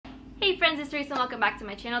Hey friends, it's Teresa and welcome back to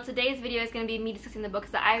my channel. Today's video is going to be me discussing the books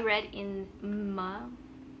that I read in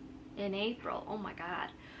April. Oh my god.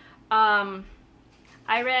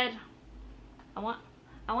 I read, I want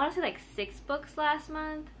to say like 6 books last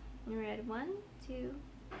month. I read 1, 2,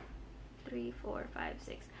 3, 4, 5,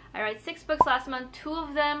 6. I read 6 books last month. 2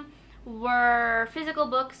 of them were physical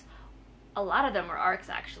books. A lot of them were ARCs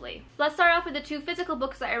actually. Let's start off with the 2 physical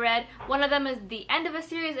books that I read. One of them is the end of a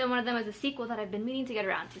series and one of them is a sequel that I've been meaning to get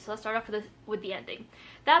around to. So let's start off with the ending.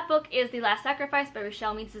 That book is The Last Sacrifice by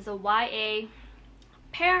Richelle Meeks. This is a YA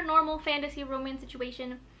paranormal fantasy romance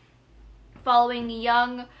situation following the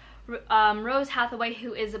young Rose Hathaway,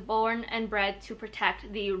 who is born and bred to protect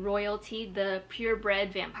the royalty, the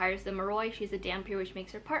purebred vampires, the Moroi. She's a Dhampir, which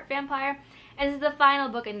makes her part vampire. And this is the final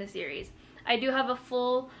book in the series. I do have a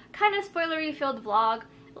full, kind of spoilery filled vlog,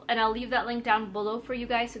 and I'll leave that link down below for you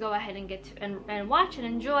guys to go ahead and get to and watch and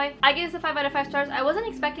enjoy. I gave this a 5 out of 5 stars. I wasn't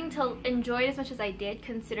expecting to enjoy it as much as I did,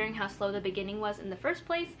 considering how slow the beginning was in the first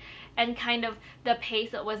place and kind of the pace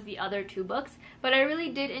that was the other 2 books. But I really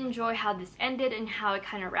did enjoy how this ended and how it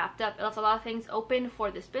kind of wrapped up. It left a lot of things open for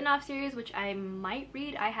the spin-off series, which I might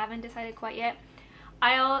read. I haven't decided quite yet.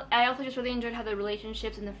 I also just really enjoyed how the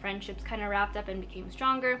relationships and the friendships kind of wrapped up and became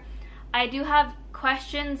stronger. I do have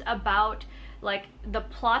questions about like the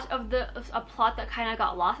plot of a plot that kind of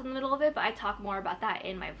got lost in the middle of it, but I talk more about that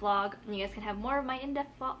in my vlog, and you guys can have more of my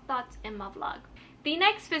in-depth thoughts in my vlog. The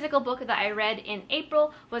next physical book that I read in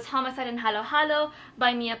April was Homicide in Halo Halo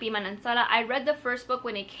by Mia P. Manansala. I read the first book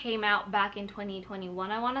when it came out back in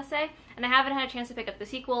 2021, I want to say, and I haven't had a chance to pick up the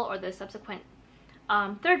sequel or the subsequent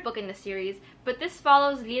 3rd book in the series, but this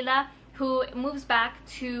follows Lila, who moves back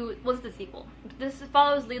to, what's the sequel? This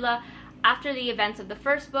follows Lila after the events of the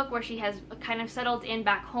first book, where she has kind of settled in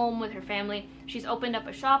back home with her family. She's opened up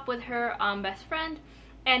a shop with her best friend,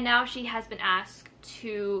 and now she has been asked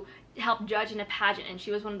to help judge in a pageant, and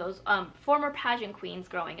she was one of those former pageant queens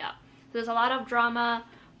growing up. So there's a lot of drama,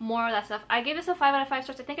 more of that stuff. I gave this a 5 out of 5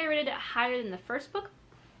 stars. I think I rated it higher than the first book.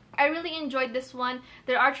 I really enjoyed this one.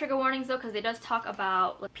 There are trigger warnings though, because it does talk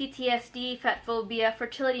about like PTSD, fat phobia,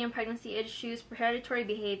 fertility and pregnancy issues, predatory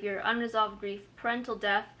behavior, unresolved grief, parental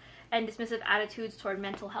death, and dismissive attitudes toward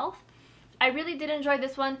mental health. I really did enjoy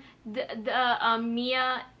this one.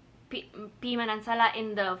 Mia P. Manansala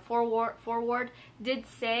in the foreword did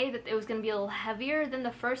say that it was going to be a little heavier than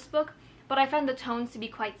the first book, but I found the tones to be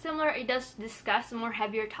quite similar. It does discuss more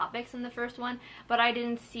heavier topics than the first one, but I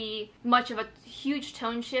didn't see much of a huge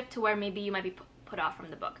tone shift to where maybe you might be put off from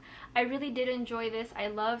the book. I really did enjoy this. I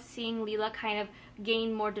love seeing Lila kind of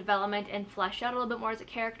gain more development and flesh out a little bit more as a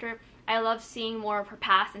character. I love seeing more of her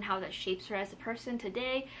past and how that shapes her as a person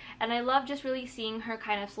today, and I love just really seeing her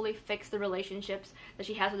kind of slowly fix the relationships that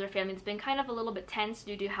she has with her family. It's been kind of a little bit tense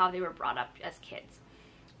due to how they were brought up as kids.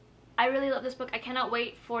 I really love this book. I cannot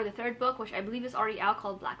wait for the 3rd book, which I believe is already out,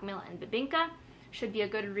 called Blackmail and Bibinka. Should be a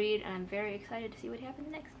good read, and I'm very excited to see what happens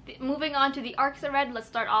next. Moving on to the ARCs I read, let's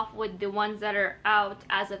start off with the ones that are out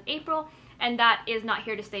as of April, and that is Not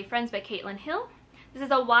Here to Stay Friends by Caitlin Hill. This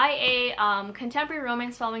is a YA contemporary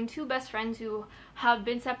romance following 2 best friends who have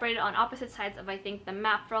been separated on opposite sides of, I think, the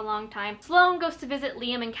map for a long time. Sloane goes to visit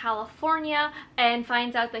Liam in California and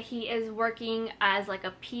finds out that he is working as like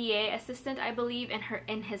a PA assistant, I believe,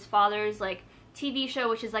 in his father's like TV show,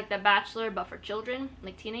 which is like The Bachelor but for children,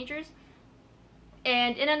 like teenagers.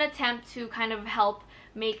 And in an attempt to kind of help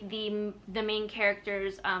make the main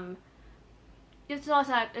characters it's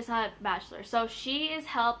not Bachelor. So she is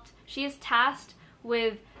tasked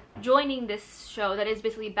with joining this show that is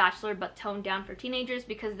basically Bachelor but toned down for teenagers,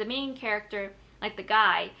 because the main character, like the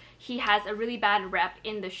guy, he has a really bad rep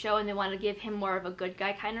in the show and they want to give him more of a good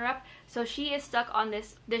guy kind of rep. So she is stuck on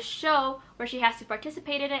this show where she has to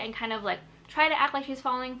participate in it and kind of like try to act like she's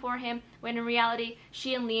falling for him, when in reality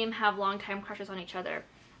she and Liam have long-time crushes on each other,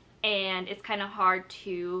 and it's kind of hard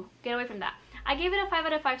to get away from that. I gave it a 5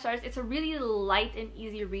 out of 5 stars. It's a really light and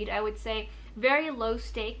easy read, I would say. Very low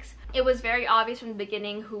stakes. It was very obvious from the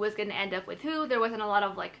beginning who was going to end up with who. There wasn't a lot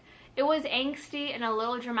of like, it was angsty and a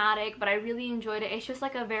little dramatic, but I really enjoyed it. It's just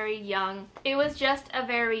like it was just a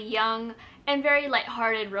very young and very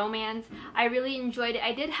lighthearted romance. I really enjoyed it.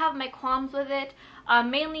 I did have my qualms with it,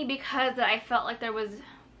 mainly because I felt like there was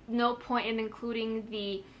no point in including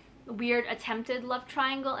the weird attempted love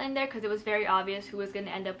triangle in there, because it was very obvious who was going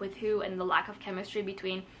to end up with who, and the lack of chemistry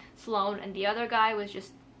between Sloane and the other guy was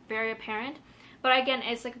just very apparent. But again,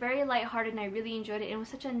 it's like very lighthearted and I really enjoyed it. It was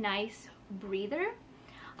such a nice breather.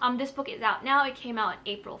 This book is out now. It came out on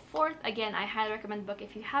April 4th. Again, I highly recommend the book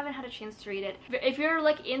if you haven't had a chance to read it. If you're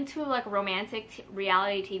like into like romantic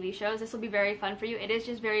reality TV shows, this will be very fun for you. It is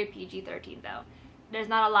just very PG-13 though. there's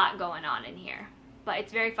not a lot going on in here. But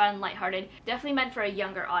it's very fun, lighthearted. Definitely meant for a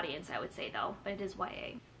younger audience, I would say, though. But it is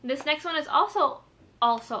YA. This next one is also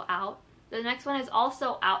out. The next one is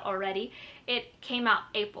also out already. It came out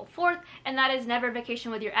April 4th, and that is Never Vacation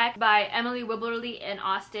with Your Ex by Emily Wibberley and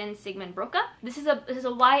Austin Sigmund Broca. This is a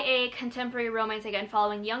YA contemporary romance, again,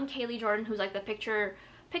 following young Kaylee Jordan, who's like the picture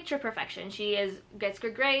perfection. She gets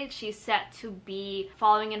good grades. She's set to be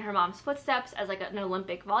following in her mom's footsteps as like an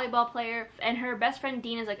Olympic volleyball player. And her best friend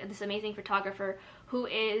Dean is like this amazing photographer who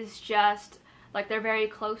is just like, they're very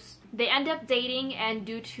close. They end up dating, and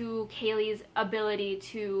due to Kaylee's ability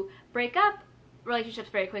to break up relationships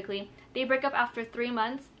very quickly, they break up after 3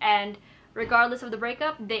 months, and regardless of the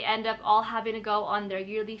breakup, they end up all having to go on their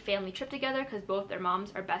yearly family trip together because both their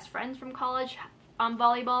moms are best friends from college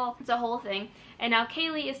volleyball. It's a whole thing. And now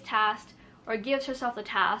Kaylee is tasked, or gives herself the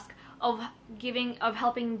task of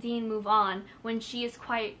helping Dean move on when she is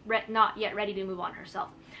quite not yet ready to move on herself.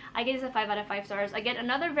 I give this a 5 out of 5 stars. Again,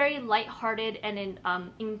 another very lighthearted and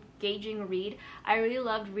engaging read. I really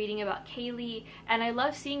loved reading about Kaylee, and I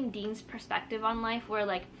love seeing Dean's perspective on life, where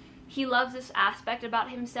like he loves this aspect about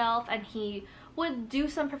himself, and he would do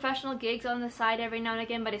some professional gigs on the side every now and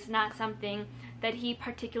again, but it's not something that he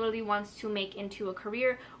particularly wants to make into a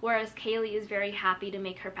career, whereas Kaylee is very happy to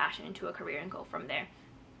make her passion into a career and go from there.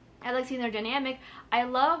 I like seeing their dynamic. I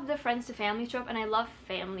love the friends to family trope, and I love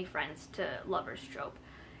family friends to lovers trope.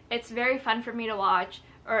 It's very fun for me to watch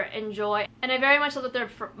or enjoy, and I very much love that their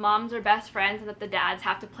moms are best friends and that the dads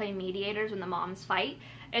have to play mediators when the moms fight.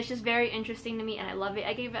 It's just very interesting to me, and I love it.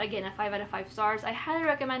 I gave it, again, a 5 out of 5 stars. I highly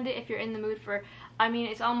recommend it if you're in the mood for, I mean,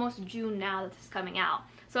 it's almost June now that this is coming out.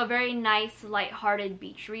 So a very nice, lighthearted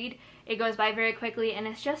beach read. It goes by very quickly, and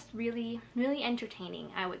it's just really, really entertaining,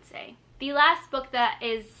 I would say. The last book that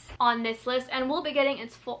is on this list, and will be getting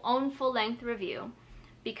its own full-length review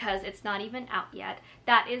because it's not even out yet,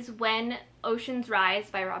 that is When Oceans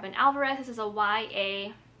Rise by Robin Alvarez. This is a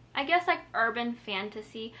YA, I guess like urban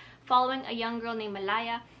fantasy, following a young girl named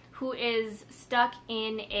Malaya who is stuck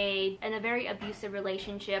in a very abusive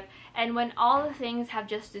relationship, and when all the things have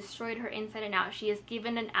just destroyed her inside and out, she is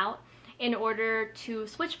given an out in order to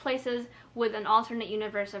switch places with an alternate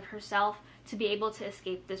universe of herself to be able to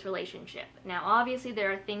escape this relationship. Now obviously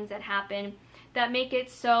there are things that happen that make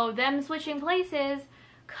it so them switching places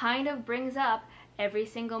kind of brings up every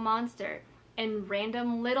single monster and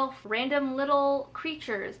random little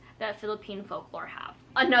creatures that Philippine folklore have.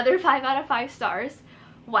 Another 5 out of 5 stars.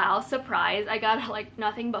 Wow, surprise. I got like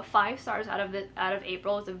nothing but 5 stars out of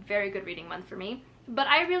April. It's a very good reading month for me. But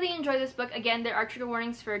I really enjoy this book. Again, there are trigger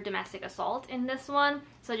warnings for domestic assault in this one,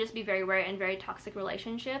 so just be very aware, and very toxic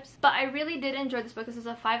relationships. But I really did enjoy this book. This is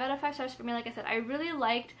a 5 out of 5 stars for me. Like I said, I really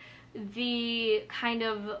liked the kind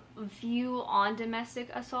of view on domestic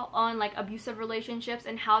assault, on like abusive relationships,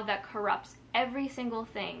 and how that corrupts every single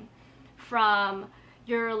thing from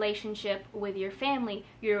your relationship with your family,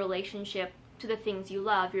 your relationship to the things you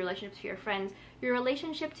love, your relationship to your friends, your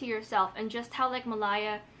relationship to yourself, and just how like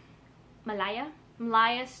Malaya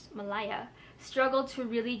struggled to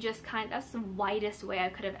really just that's the widest way I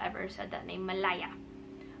could have ever said that name,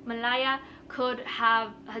 Malaya could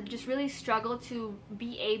have just really struggled to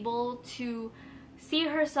be able to see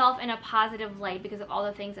herself in a positive light because of all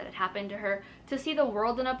the things that had happened to her, to see the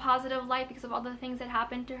world in a positive light because of all the things that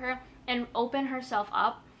happened to her, and open herself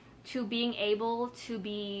up to being able to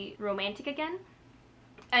be romantic again,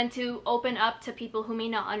 and to open up to people who may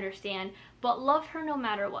not understand but love her no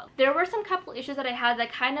matter what. There were some couple issues that I had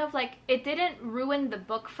that kind of like, it didn't ruin the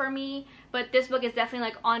book for me, but this book is definitely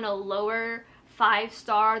like on a lower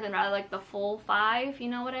 5-star than rather like the full 5, you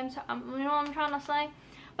know what I'm trying to say?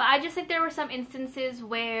 But I just think there were some instances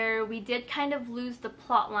where we did kind of lose the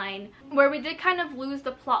plot line,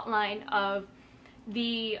 of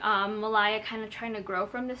the Malaya kind of trying to grow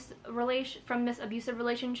from this abusive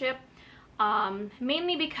relationship,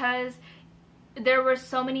 mainly because there were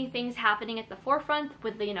so many things happening at the forefront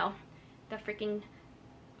with the, the freaking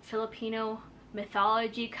Filipino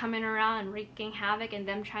mythology coming around and wreaking havoc, and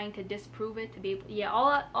them trying to disprove it, to be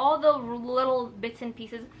able, all the little bits and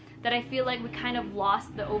pieces that I feel like we kind of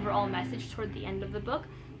lost the overall message toward the end of the book.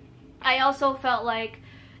 I also felt like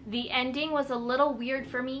the ending was a little weird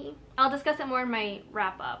for me. I'll discuss it more in my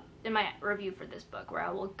wrap-up, in my review for this book, where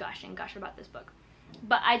I will gush about this book.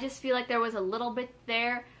 But I just feel like there was a little bit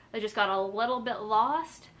there that just got a little bit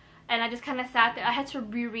lost, and I just kind of sat there. I had to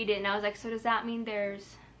reread it, and I was like, so does that mean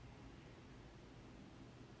there's...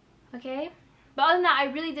 Okay? But other than that, I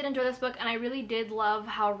really did enjoy this book, and I really did love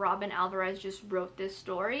how Robin Alvarez just wrote this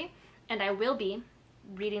story, and I will be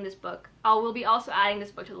reading this book. I will be also adding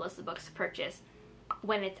this book to the list of books to purchase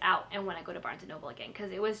when it's out and when I go to Barnes & Noble again,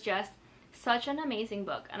 because it was just such an amazing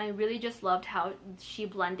book, and I really just loved how she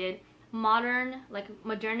blended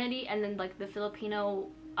modernity and then like the Filipino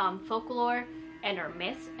folklore and our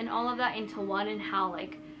myths and all of that into one, and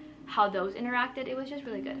how those interacted. It was just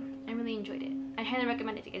really good. I really enjoyed it. I highly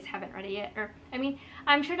recommend it if you guys haven't read it yet. Or, I mean,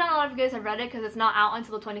 I'm sure not a lot of you guys have read it because it's not out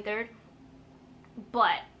until the 23rd.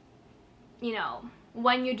 But, you know,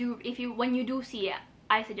 when you do see it,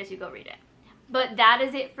 I suggest you go read it. But that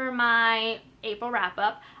is it for my April wrap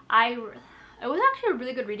up. It was actually a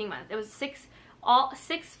really good reading month. It was six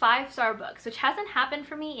 5-star books, which hasn't happened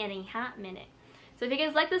for me in a hot minute. So if you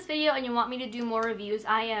guys like this video and you want me to do more reviews,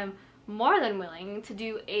 I am more than willing to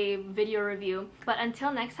do a video review. But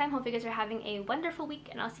until next time, hope you guys are having a wonderful week,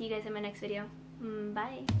 and I'll see you guys in my next video.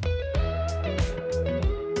 Bye.